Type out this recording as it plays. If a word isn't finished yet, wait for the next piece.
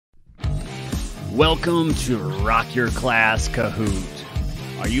Welcome to Rock Your Class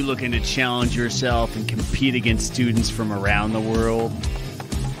Kahoot. Are you looking to challenge yourself and compete against students from around the world?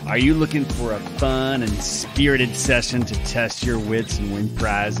 Are you looking for a fun and spirited session to test your wits and win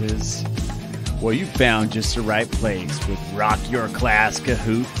prizes? Well, you found just the right place with Rock Your Class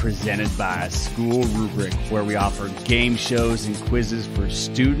Kahoot, presented by School Rubric, where we offer game shows and quizzes for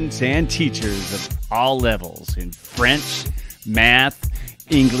students and teachers of all levels in French, math,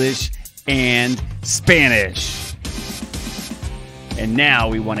 English, and Spanish. And now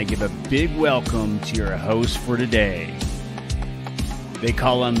we want to give a big welcome to your host for today. They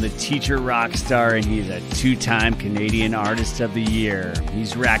call him the Teacher Rockstar, and he's a two-time Canadian Artist of the Year.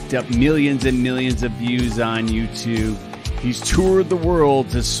 He's racked up millions and millions of views on YouTube. He's toured the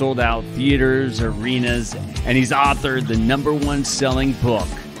world to sold-out theaters, arenas, and he's authored the #1 selling book,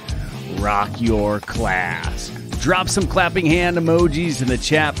 Rock Your Class. Drop some clapping hand emojis in the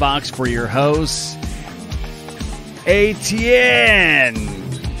chat box for your host, Etienne.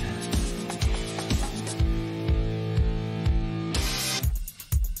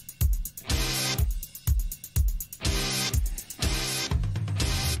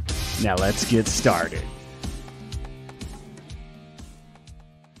 Now let's get started.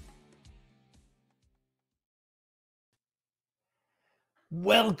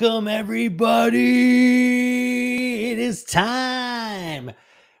 Welcome, everybody. It is time.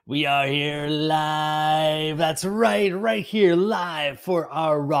 We are here live. That's right here live for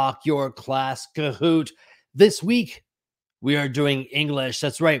our Rock Your Class Kahoot. This week, we are doing English.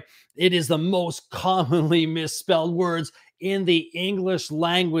 That's right. It is the most commonly misspelled words in the English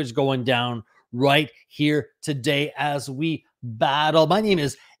language going down right here today as we battle. My name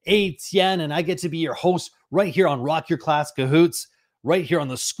is Etienne, and I get to be your host right here on Rock Your Class Kahoots, right here on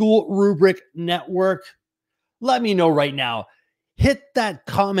the School Rubric Network. Let me know right now. Hit that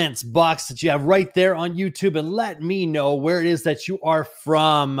comments box that you have right there on YouTube and let me know where it is that you are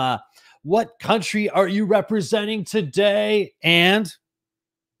from. What country are you representing today? And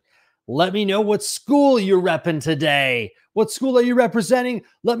let me know what school you're repping today. What school are you representing?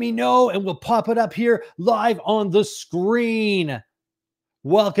 Let me know and we'll pop it up here live on the screen.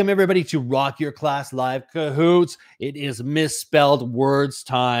 Welcome, everybody, to Rock Your Class Live Kahoots. It is misspelled words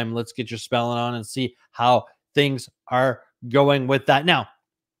time. Let's get your spelling on and see how things are going with that. Now,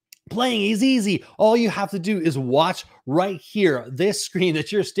 playing is easy. All you have to do is watch right here, this screen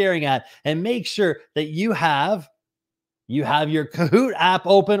that you're staring at, and make sure that you have your Kahoot app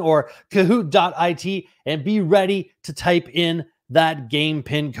open or kahoot.it and be ready to type in that game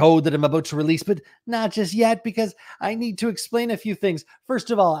pin code that I'm about to release, but not just yet because I need to explain a few things.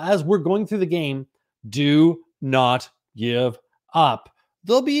 First of all, as we're going through the game, do not give up.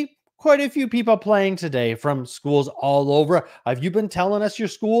 There'll be quite a few people playing today from schools all over. Have you been telling us your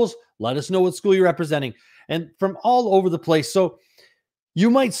schools? Let us know what school you're representing, and from all over the place. So you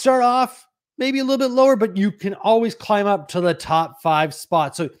might start off maybe a little bit lower, but you can always climb up to the top 5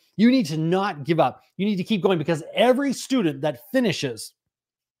 spots. So you need to not give up. You need to keep going because every student that finishes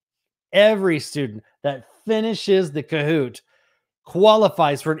the Kahoot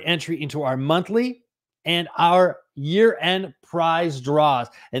qualifies for an entry into our monthly and our year-end prize draws.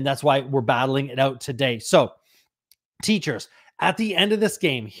 And that's why we're battling it out today. So teachers, at the end of this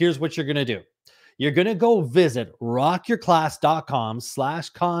game, here's what you're going to do. You're going to go visit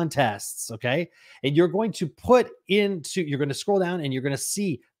rockyourclass.com/contests, okay? And you're going to you're going to scroll down and you're going to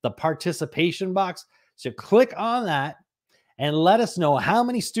see the participation box. So click on that and let us know how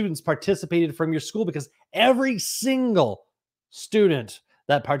many students participated from your school, because every single student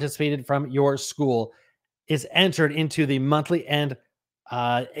that participated from your school is entered into the monthly and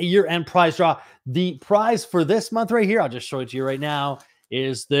year-end prize draw. The prize for this month right here, I'll just show it to you right now,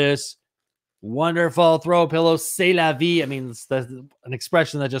 is this wonderful throw pillow, c'est la vie. I mean, it's an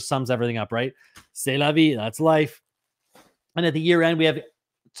expression that just sums everything up, right? C'est la vie, that's life. And at the year end, we have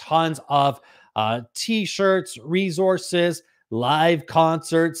tons of t-shirts, resources, live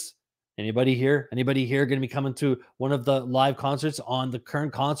concerts. Anybody here going to be coming to one of the live concerts on the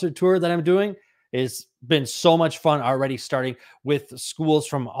current concert tour that I'm doing? It's been so much fun already, starting with schools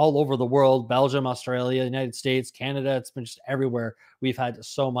from all over the world, Belgium, Australia, United States, Canada. It's been just everywhere. We've had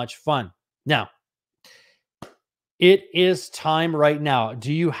so much fun. Now, it is time right now.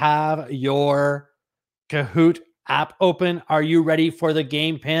 Do you have your Kahoot app open? Are you ready for the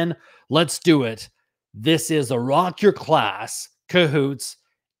game pin? Let's do it. This is the Rock Your Class Kahoots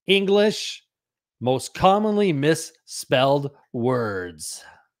English most commonly misspelled words.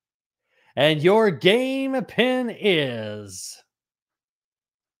 And your game pin is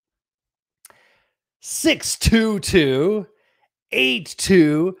 622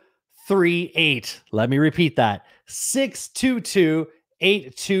 82 8238. Let me repeat that.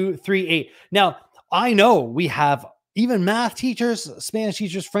 622-8238. Now, I know we have even math teachers, Spanish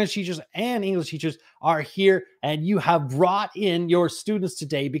teachers, French teachers, and English teachers are here, and you have brought in your students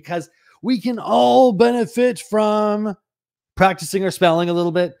today because we can all benefit from practicing our spelling a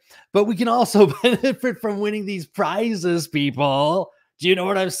little bit, but we can also benefit from winning these prizes, people. Do you know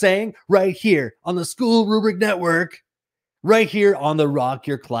what I'm saying? Right here on the School Rubric Network, right here on the Rock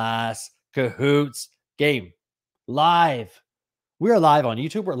Your Class Kahoots game. Live. We are live on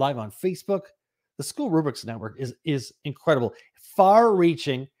YouTube. We're live on Facebook. The School Rubrics Network is incredible.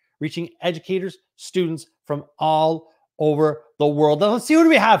 Far-reaching, reaching educators, students from all over the world. Now, let's see, what do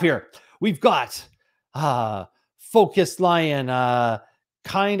we have here? We've got Focused Lion,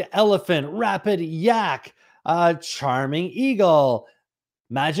 Kind Elephant, Rapid Yak, Charming Eagle,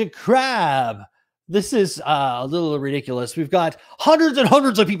 Magic Crab. This is a little ridiculous. We've got hundreds and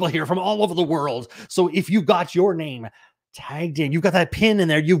hundreds of people here from all over the world. So if you got your name tagged in, you've got that pin in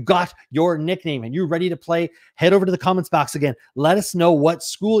there, you've got your nickname, and you're ready to play, head over to the comments box again. Let us know what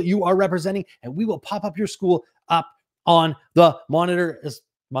school you are representing, and we will pop up your school up on the monitor as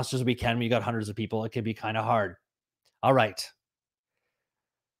much as we can. We got hundreds of people. It can be kind of hard. All right.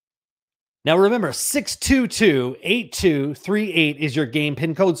 Now remember, 622-8238 is your game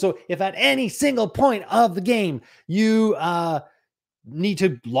pin code. So if at any single point of the game you need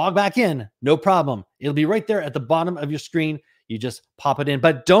to log back in, no problem. It'll be right there at the bottom of your screen. You just pop it in,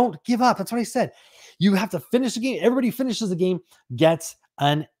 but don't give up. That's what I said. You have to finish the game. Everybody finishes the game, gets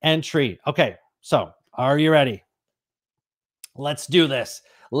an entry. Okay, so are you ready? Let's do this.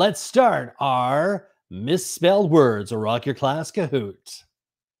 Let's start our misspelled words, or Rock Your Class Kahoot.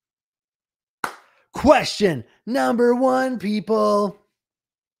 Question number 1, people.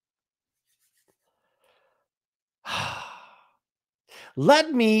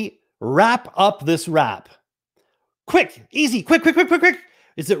 Let me wrap up this rap. Quick, easy, quick.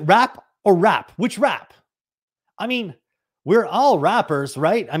 Is it rap or rap? Which rap? I mean, we're all rappers,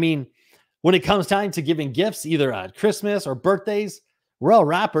 right? I mean, when it comes time to giving gifts, either at Christmas or birthdays, we're all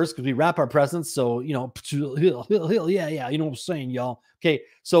rappers because we wrap our presents. So, you know, yeah, you know what I'm saying, y'all. Okay,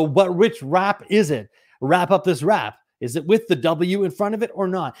 so which rap is it? Wrap up this rap. Is it with the W in front of it or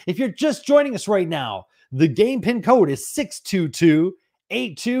not? If you're just joining us right now, the game pin code is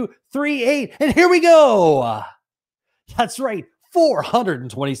 622-8238. And here we go. That's right.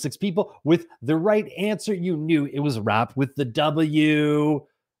 426 people with the right answer. You knew it was rap with the W.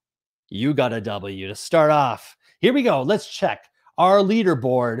 You got a W to start off. Here we go. Let's check our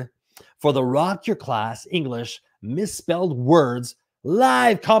leaderboard for the Rock Your Class English Misspelled Words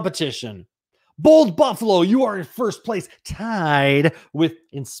live competition. Bold Buffalo, you are in first place, tied with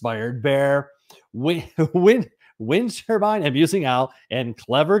Inspired Bear, Wind Turbine, Amusing Owl, and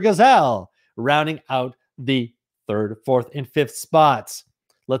Clever Gazelle, rounding out the 3rd, 4th, and 5th spots.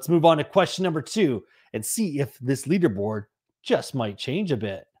 Let's move on to question number 2 and see if this leaderboard just might change a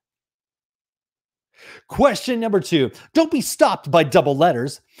bit. Question number 2. Don't be stopped by double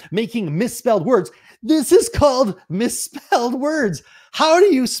letters making misspelled words. This is called misspelled words. How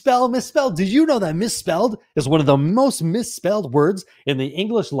do you spell misspelled? Did you know that misspelled is one of the most misspelled words in the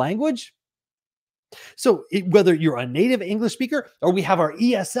English language? So whether you're a native English speaker or we have our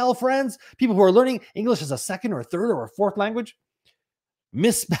ESL friends, people who are learning English as a second or third or a fourth language,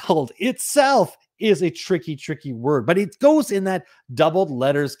 misspelled itself is a tricky word, but it goes in that doubled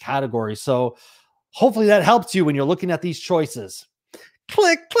letters category. So hopefully that helps you when you're looking at these choices.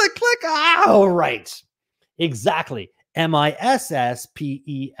 Click. All right. Exactly. MISSPELLED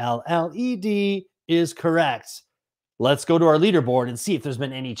is correct. Let's go to our leaderboard and see if there's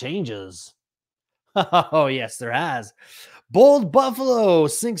been any changes. Oh, yes, there has. Bold Buffalo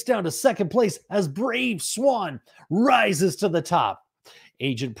sinks down to second place as Brave Swan rises to the top.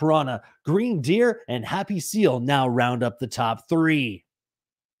 Agent Piranha, Green Deer, and Happy Seal now round up the top 3.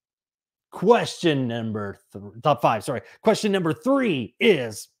 Question number top 5, sorry. Question number 3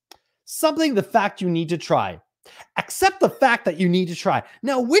 is something, the fact you need to try. Accept the fact that you need to try.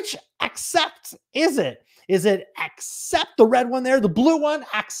 Now, which accept is it? Is it accept, the red one there, the blue one?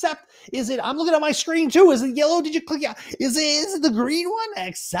 Accept. Is it, I'm looking at my screen too. Is it yellow? Did you click? Is it the green one?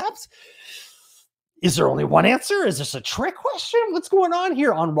 Accept. Is there only one answer? Is this a trick question? What's going on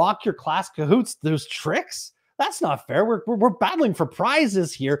here on Rock Your Class Kahoots? Those tricks? That's not fair. We're battling for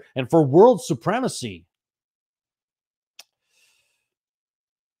prizes here and for world supremacy.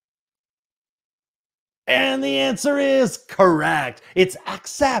 And the answer is correct. It's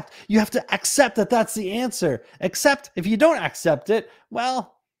accept. You have to accept that that's the answer. Except if you don't accept it,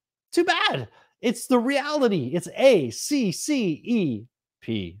 well, too bad. It's the reality. It's ACCEPT.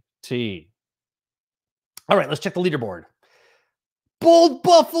 All right, let's check the leaderboard. Bold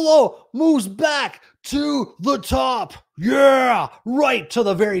Buffalo moves back to the top. Yeah, right to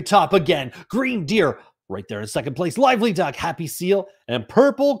the very top again. Green Deer right there in second place. Lively Duck, Happy Seal, and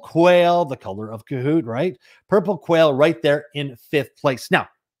Purple Quail, the color of Kahoot, right? Purple Quail right there in fifth place. Now,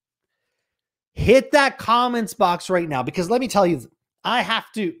 hit that comments box right now, because let me tell you, I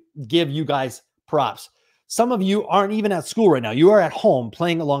have to give you guys props. Some of you aren't even at school right now. You are at home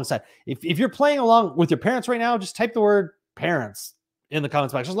playing alongside. If you're playing along with your parents right now, just type the word parents in the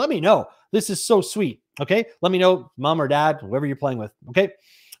comments box. Just let me know. This is so sweet. Okay. Let me know, mom or dad, whoever you're playing with. Okay.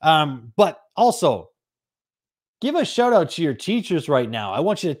 But also give a shout out to your teachers right now. I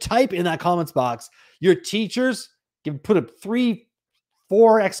want you to type in that comments box your teachers, put a 3,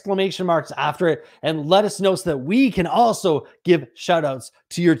 4 exclamation marks after it, and let us know so that we can also give shout outs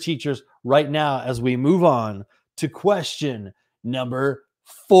to your teachers right now as we move on to question number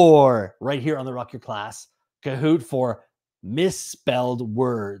 4 right here on the Rock Your Class Kahoot for misspelled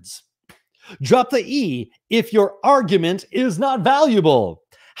words. Drop the E if your argument is not valuable.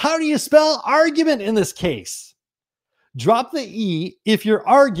 How do you spell argument in this case? Drop the E if your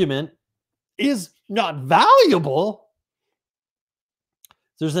argument is not valuable.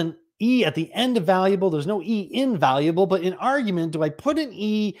 There's an E at the end of valuable. There's no E in valuable, but in argument, do I put an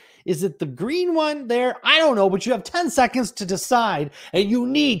E? Is it the green one there? I don't know, but you have 10 seconds to decide, and you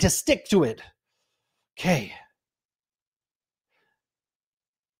need to stick to it. Okay.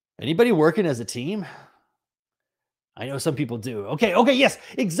 Anybody working as a team? I know some people do. Okay, yes,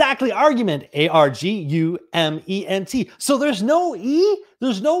 exactly. Argument, A-R-G-U-M-E-N-T. So there's no E?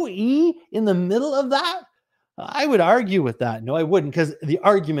 There's no E in the middle of that? I would argue with that. No, I wouldn't, because the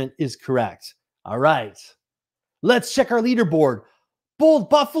argument is correct. All right. Let's check our leaderboard. Bold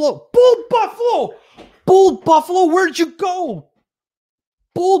Buffalo. Bold Buffalo. Bold Buffalo, where'd you go?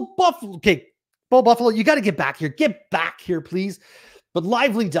 Bold Buffalo. Okay, Bold Buffalo, you got to get back here. Get back here, please. But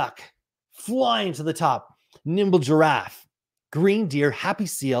Lively Duck, flying to the top. Nimble Giraffe, Green Deer, Happy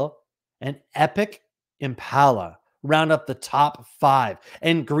Seal, and Epic Impala round up the top 5.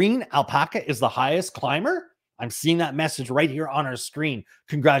 And Green Alpaca is the highest climber. I'm seeing that message right here on our screen.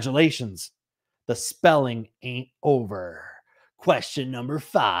 Congratulations. The spelling ain't over. Question number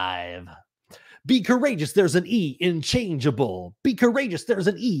 5. Be courageous. There's an E in changeable. Be courageous. There's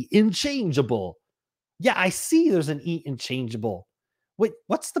an E in changeable. Yeah, I see there's an E in changeable. Wait,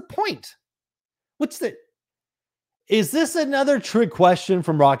 what's the point? Is this another trick question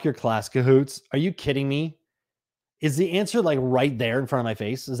from Rock Your Class Kahoots? Are you kidding me? Is the answer like right there in front of my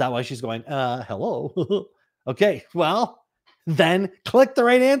face? Is that why she's going, hello? Okay, well, then click the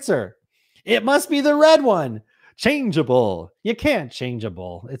right answer. It must be the red one. Changeable. You can't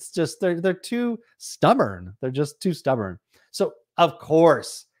changeable. It's just, they're too stubborn. They're just too stubborn. So, of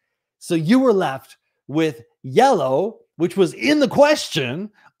course. So you were left with yellow, which was in the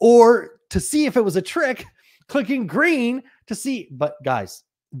question, or to see if it was a trick, clicking green to see. But guys,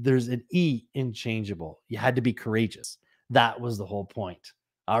 there's an E in changeable. You had to be courageous. That was the whole point.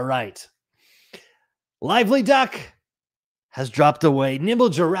 All right. Lively Duck has dropped away. Nimble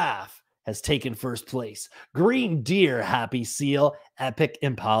Giraffe has taken first place. Green Deer, Happy Seal, Epic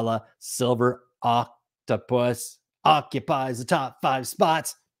Impala, Silver Octopus occupies the top 5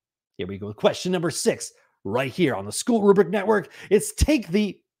 spots. Here we go. Question number 6, right here on the School Rubric Network. It's take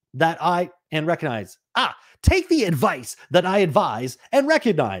the that I and recognize. Take the advice that I advise and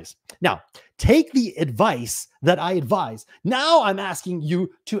recognize. Now, take the advice that I advise. Now I'm asking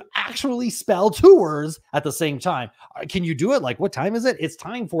you to actually spell 2 words at the same time. Can you do it? Like, what time is it? It's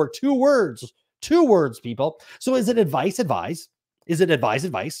time for 2 words. 2 words, people. So is it advice, advise? Is it advise,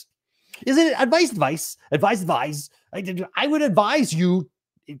 advice? Is it advice, advice? Advise, advise? I would advise you.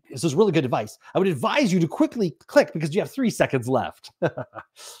 This is really good advice. I would advise you to quickly click because you have 3 seconds left.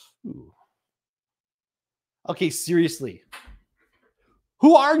 Okay, seriously.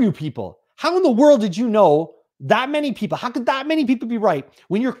 Who are you people? How in the world did you know that many people? How could that many people be right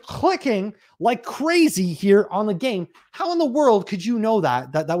when you're clicking like crazy here on the game? How in the world could you know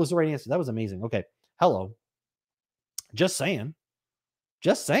that was the right answer? That was amazing. Okay. Hello. Just saying.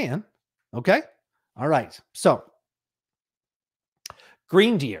 Just saying. Okay. All right. So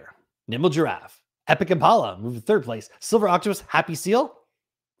Green Deer, Nimble Giraffe, Epic Impala moved to 3rd place. Silver Octopus, Happy Seal.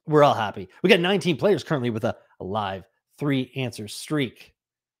 We're all happy. We got 19 players currently with a live 3 answer streak.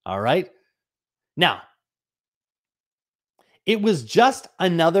 All right. Now, it was just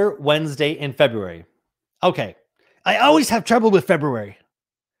another Wednesday in February. Okay. I always have trouble with February.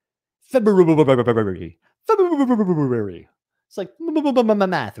 February. It's like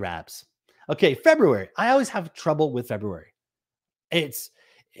math raps. Okay. February. I always have trouble with February. It's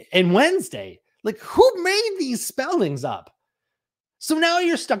and Wednesday. Like, who made these spellings up? So now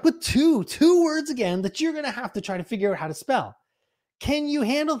you're stuck with two words again that you're going to have to try to figure out how to spell. Can you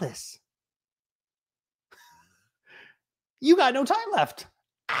handle this? You got no time left.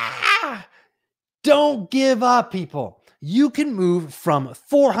 Don't give up, people. You can move from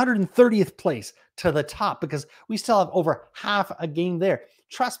 430th place to the top because we still have over half a game there.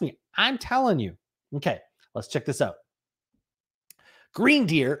 Trust me, I'm telling you. Okay, let's check this out. Green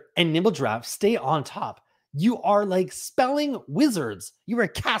Deer and Nimble Giraffe stay on top. You are like spelling wizards. You are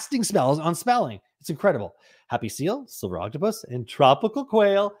casting spells on spelling. It's incredible. Happy Seal, Silver Octopus, and Tropical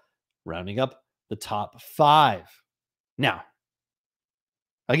Quail rounding up the top 5. Now,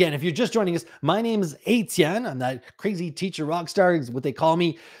 again, if you're just joining us, my name is Etienne. I'm that crazy teacher rock star, is what they call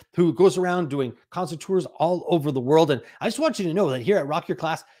me, who goes around doing concert tours all over the world. And I just want you to know that here at Rock Your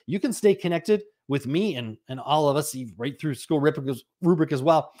Class, you can stay connected with me and all of us right through School Rubric as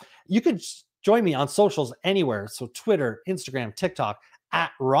well. You can join me on socials anywhere. So Twitter, Instagram, TikTok,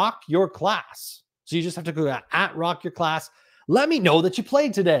 at Rock Your Class. So you just have to go at Rock Your Class. Let me know that you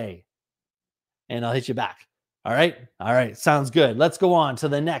played today, and I'll hit you back. All right. All right. Sounds good. Let's go on to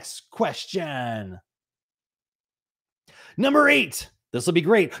the next question. Number 8. This will be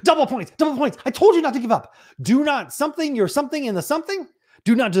great. Double points. Double points. I told you not to give up. Do not something your something in the something.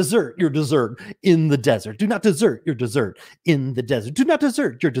 Do not desert your dessert in the desert. Do not desert your dessert in the desert. Do not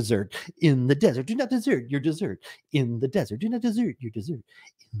desert your dessert in the desert. Do not desert your dessert in the desert. Do not desert your dessert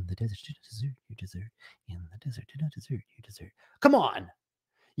in the desert. Do not desert your dessert in the desert. Do not desert your dessert. Come on.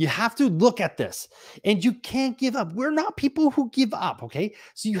 You have to look at this, and you can't give up. We're not people who give up, okay?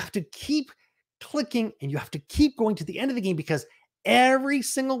 So you have to keep clicking, and you have to keep going to the end of the game because every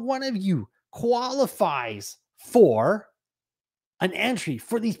single one of you qualifies for an entry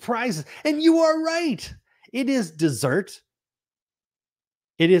for these prizes. And you are right. It is dessert.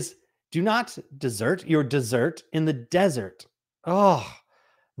 It is do not desert your dessert in the desert. Oh,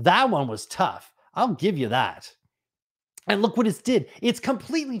 that one was tough. I'll give you that. And look what it's did. It's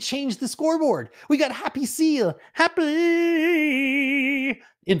completely changed the scoreboard. We got Happy Seal, happy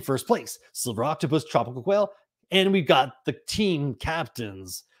in first place. Silver Octopus, Tropical Quail. And we've got the team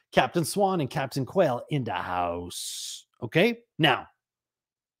captains, Captain Swan and Captain Quail in the house. Okay? Now,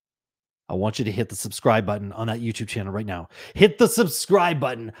 I want you to hit the subscribe button on that YouTube channel right now. Hit the subscribe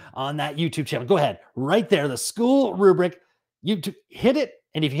button on that YouTube channel. Go ahead. Right there, the School Rubric. YouTube, hit it.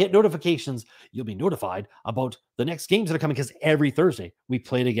 And if you hit notifications, you'll be notified about the next games that are coming because every Thursday we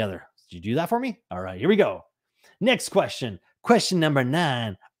play together. Did you do that for me? All right, here we go. Next question. Question number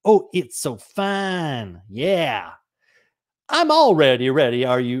 9. Oh, it's so fun. Yeah. I'm already ready.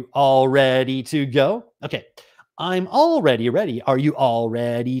 Are you all ready to go? Okay. I'm already ready. Are you all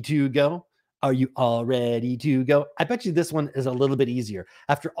ready to go? Are you all ready to go? I bet you this one is a little bit easier.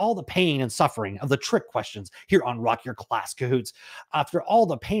 After all the pain and suffering of the trick questions here on Rock Your Class Kahoots, after all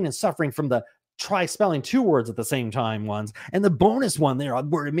the pain and suffering from the try spelling 2 words at the same time ones, and the bonus one there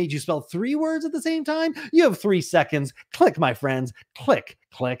where it made you spell 3 words at the same time, you have 3 seconds. Click, my friends. Click,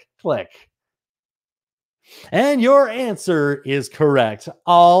 click, click. And your answer is correct.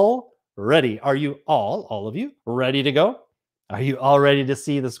 All ready. Are you all of you, ready to go? Are you all ready to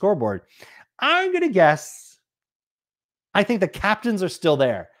see the scoreboard? I'm going to guess. I think the captains are still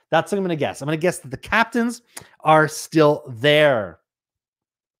there. That's what I'm going to guess. I'm going to guess that the captains are still there.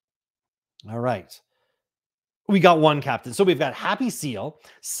 All right. We got one captain. So we've got Happy Seal,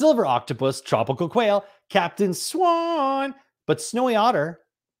 Silver Octopus, Tropical Quail, Captain Swan, but Snowy Otter,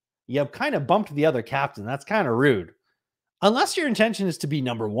 you have kind of bumped the other captain. That's kind of rude. Unless your intention is to be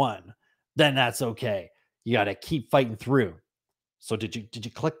number 1, then that's okay. You got to keep fighting through. So did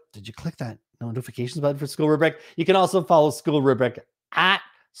you click that notifications button for School Rubric? You can also follow School Rubric at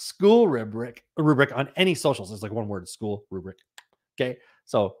School Rubric on any socials. It's like one word, School Rubric. Okay.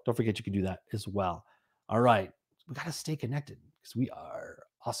 So don't forget you can do that as well. All right. We got to stay connected because we are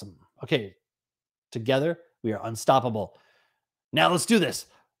awesome. Okay. Together we are unstoppable. Now let's do this.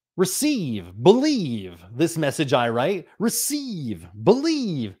 Receive, believe this message I write. Receive,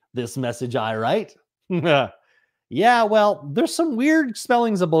 believe this message I write. Yeah, well, there's some weird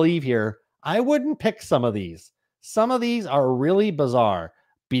spellings of believe here. I wouldn't pick some of these. Some of these are really bizarre.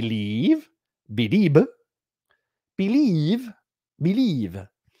 Believe, believe, believe, believe.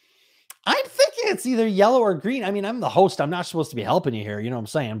 I'm thinking it's either yellow or green. I mean, I'm the host. I'm not supposed to be helping you here. You know what I'm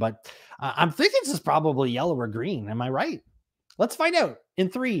saying? But I'm thinking this is probably yellow or green. Am I right? Let's find out in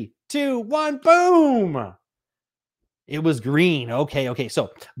 3, 2, 1, boom. It was green. Okay.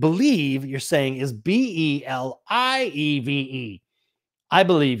 So believe, you're saying, is Believe. I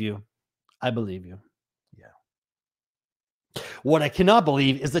believe you. I believe you. Yeah. What I cannot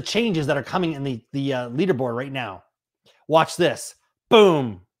believe is the changes that are coming in the leaderboard right now. Watch this.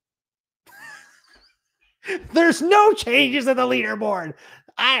 Boom. There's no changes in the leaderboard.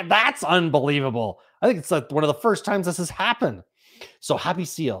 That's unbelievable. I think it's like one of the first times this has happened. So Happy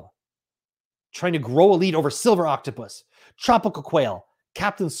Seal trying to grow a lead over Silver Octopus, Tropical Quail,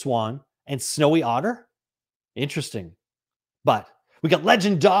 Captain Swan, and Snowy Otter. Interesting. But we got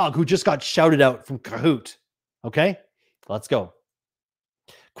Legend Dog, who just got shouted out from Kahoot. Okay, let's go.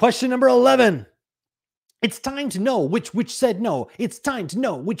 Question number 11. It's time to know which said no. It's time to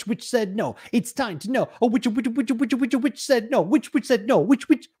know which said no. It's time to know which said no. Which said no. Which.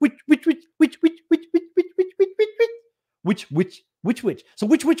 So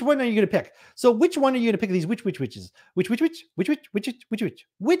which one are you going to pick? So which one are you going to pick these whiches? Which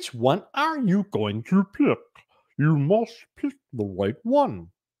one are you going to pick? You must pick the right one.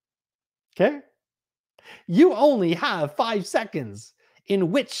 Okay? You only have 5 seconds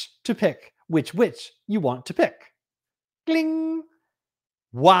in which to pick which you want to pick. Gling.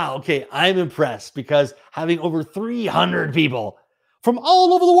 Wow. Okay. I'm impressed because having over 300 people from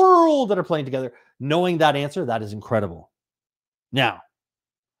all over the world that are playing together, knowing that answer, that is incredible. Now,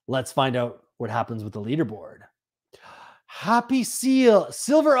 let's find out what happens with the leaderboard. Happy Seal,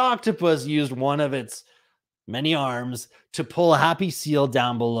 Silver Octopus used one of its many arms to pull Happy Seal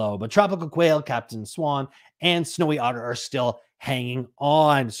down below, but Tropical Quail, Captain Swan, and Snowy Otter are still hanging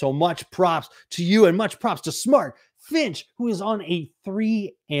on. So much props to you and much props to Smart Finch, who is on a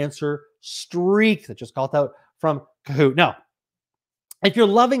 3-answer streak that just called out from Kahoot. Now, if you're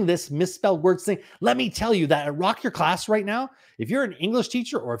loving this misspelled words thing, let me tell you that at Rock Your Class right now, if you're an English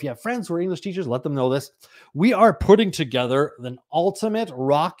teacher or if you have friends who are English teachers, let them know this. We are putting together an ultimate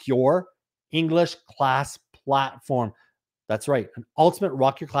Rock Your English Class platform. That's right, an ultimate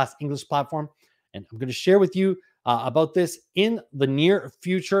Rock Your Class English platform. And I'm going to share with you about this in the near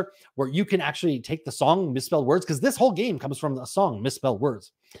future, where you can actually take the song Misspelled Words, because this whole game comes from the song Misspelled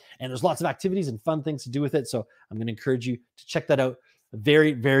Words. And there's lots of activities and fun things to do with it. So I'm going to encourage you to check that out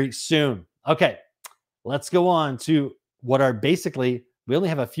very, very soon. Okay, let's go on to what are basically, we only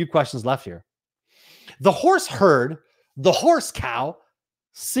have a few questions left here. The horse herd, the horse cow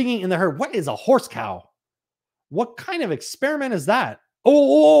singing in the herd. What is a horse cow? What kind of experiment is that?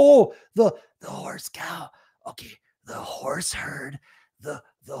 The horse cow. Okay, the horse herd, the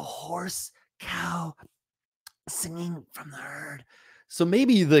horse cow singing from the herd. So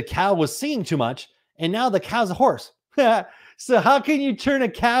maybe the cow was singing too much, and now the cow's a horse. So how can you turn a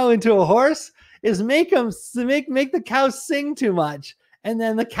cow into a horse? Is make the cow sing too much, and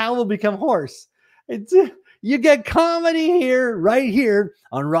then the cow will become horse. You get comedy here, right here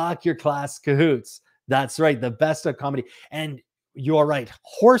on Rock Your Class Kahoots. That's right, the best of comedy. And you're right,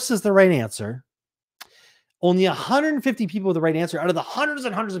 horse is the right answer. Only 150 people with the right answer out of the hundreds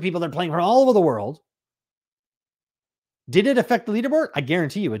and hundreds of people that are playing from all over the world. Did it affect the leaderboard? I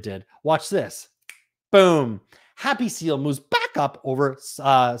guarantee you it did. Watch this. Boom. Happy Seal moves back up over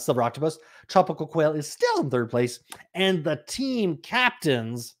Silver Octopus. Tropical Quail is still in 3rd place. And the team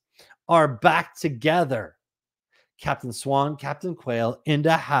captains are back together. Captain Swan, Captain Quail in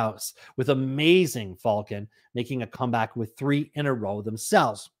the house with Amazing Falcon making a comeback with 3 in a row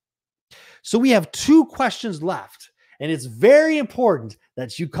themselves. So we have 2 questions left, and it's very important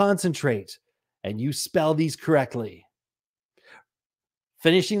that you concentrate and you spell these correctly.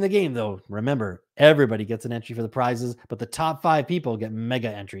 Finishing the game, though, remember, everybody gets an entry for the prizes, but the top 5 people get mega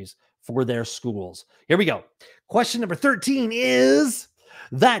entries for their schools. Here we go. Question number 13 is,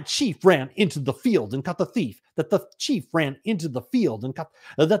 that chief ran into the field and caught the thief. That the chief ran into the field and caught,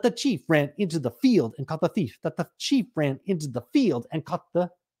 that the chief ran into the field and caught the thief. That the chief ran into the field and caught the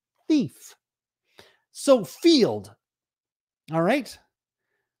thief. So field. All right.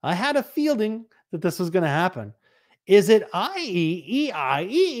 I had a feeling that this was going to happen. Is it I-E,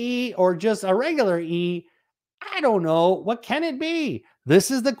 E-I-E-E, or just a regular E? I don't know. What can it be?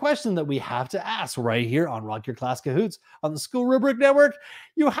 This is the question that we have to ask right here on Rock Your Class Kahoots on the School Rubric Network.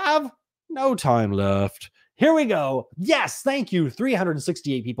 You have no time left. Here we go. Yes, thank you.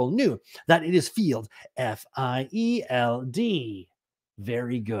 368 people knew that it is field. F-I-E-L-D.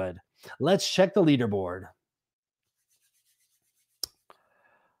 Very good. Let's check the leaderboard.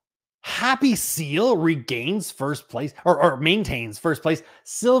 Happy Seal regains 1st place, or maintains 1st place.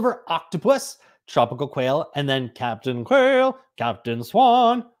 Silver Octopus, Tropical Quail, and then Captain Quail, Captain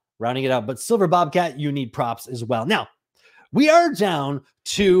Swan, rounding it out. But Silver Bobcat, you need props as well. Now, we are down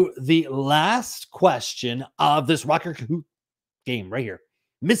to the last question of this Rocker Kahoot game right here.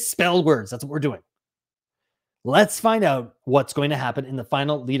 Misspelled words. That's what we're doing. Let's find out what's going to happen in the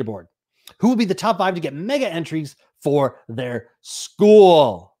final leaderboard. Who will be the top 5 to get mega entries for their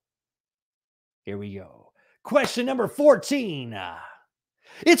school. Here we go. Question number 14.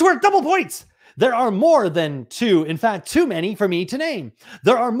 It's worth double points. There are more than two, in fact, too many for me to name.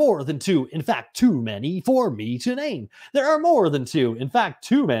 There are more than two, in fact, too many for me to name. There are more than two, in fact,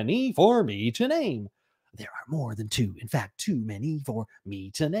 too many for me to name. There are more than two, in fact, too many for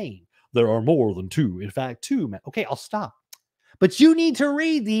me to name. There are more than two, in fact, too many. Okay, I'll stop. But you need to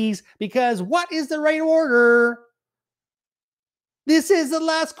read these because what is the right order? This is the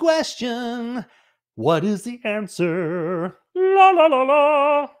last question. What is the answer? La, la, la,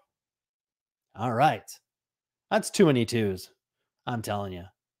 la. All right. That's too many twos. I'm telling you.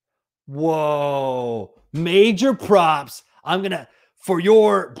 Whoa. Major props. I'm going to, for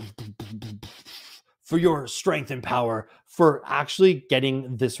your strength and power, for actually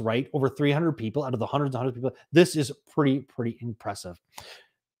getting this right, over 300 people out of the hundreds and hundreds of people. This is pretty impressive.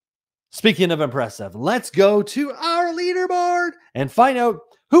 Speaking of impressive, let's go to our leaderboard and find out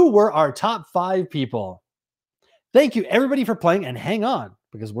who were our top 5 people. Thank you, everybody, for playing, and hang on,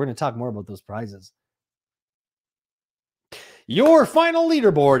 because we're going to talk more about those prizes. Your final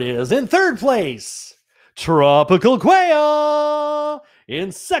leaderboard is in 3rd place, Tropical Quail. In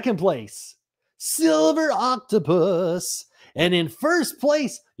 2nd place, Silver Octopus. And in 1st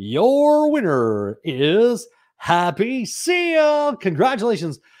place, your winner is Happy Seal.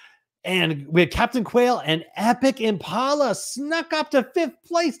 Congratulations. And we had Captain Quail and Epic Impala snuck up to 5th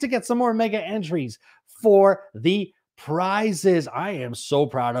place to get some more mega entries for the prizes. I am so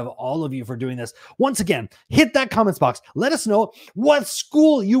proud of all of you for doing this. Once again, hit that comments box. Let us know what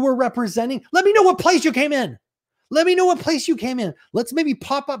school you were representing. Let me know what place you came in. Let me know what place you came in. Let's maybe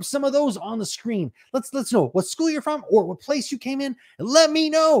pop up some of those on the screen. Let's know what school you're from or what place you came in. And let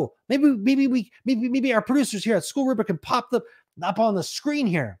me know. Maybe our producers here at School Rubric can pop them up on the screen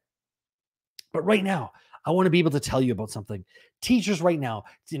here. But right now, I want to be able to tell you about something. Teachers right now,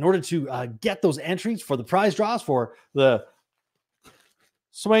 in order to get those entries for the prize draws for the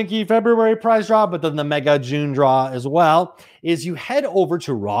swanky February prize draw, but then the mega June draw as well, is you head over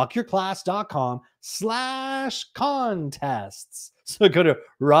to rockyourclass.com/contests. So go to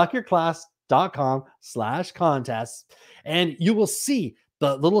rockyourclass.com/contests, and you will see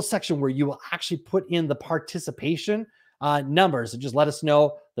the little section where you will actually put in the participation numbers and just let us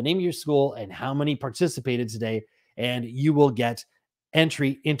know the name of your school and how many participated today, and you will get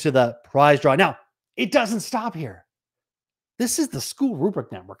entry into the prize draw. Now, it doesn't stop here. This is the School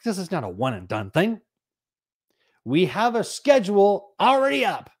Rubric Network. This is not a one and done thing. We have a schedule already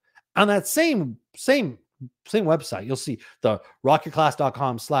up on that same website. You'll see the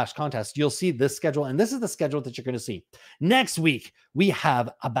rockyourclass.com/contest. You'll see this schedule, and this is the schedule that you're going to see. Next week, we have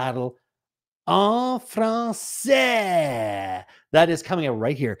a battle en français that is coming out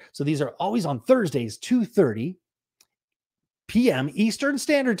right here. So these are always on Thursdays, 2:30 p.m. Eastern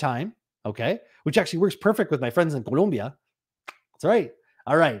Standard Time, okay? Which actually works perfect with my friends in Colombia. That's right.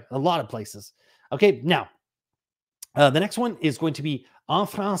 All right, a lot of places. Okay, now, the next one is going to be en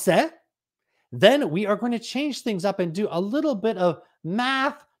français. Then we are going to change things up and do a little bit of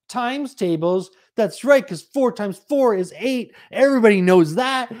math times tables. That's right, because 4 times 4 is 8. Everybody knows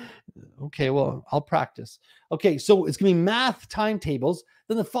that. Okay, well, I'll practice. Okay, so it's going to be math timetables.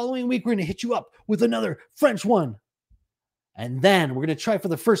 Then the following week, we're going to hit you up with another French one. And then we're going to try for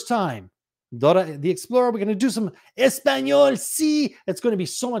the first time Dora the Explorer. We're going to do some Espanol. Sí. It's going to be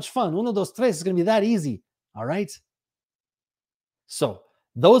so much fun. Uno, dos, tres. It's going to be that easy. All right? So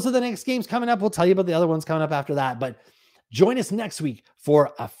those are the next games coming up. We'll tell you about the other ones coming up after that. But join us next week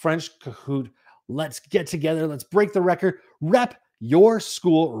for a French Kahoot. Let's get together. Let's break the record. Rep your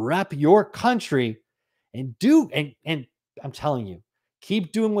school, rep your country, and I'm telling you,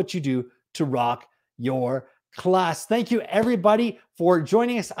 keep doing what you do to rock your class. Thank you, everybody, for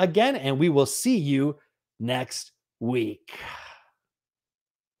joining us again, and we will see you next week.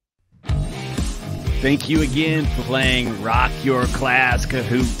 Thank you again for playing Rock Your Class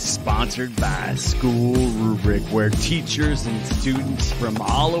Kahoot, sponsored by School Rubric, where teachers and students from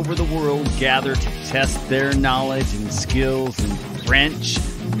all over the world gather to test their knowledge and skills in French,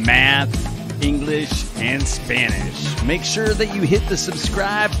 math, English, and Spanish. Make sure that you hit the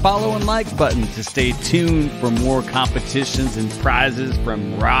subscribe, follow, and like button to stay tuned for more competitions and prizes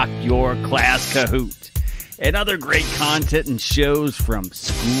from Rock Your Class Kahoot and other great content and shows from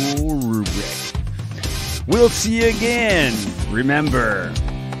School Rubric. We'll see you again. Remember,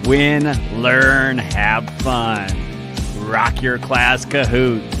 win, learn, have fun. Rock Your Class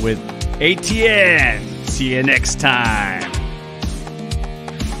Kahoot with ATN. See you next time.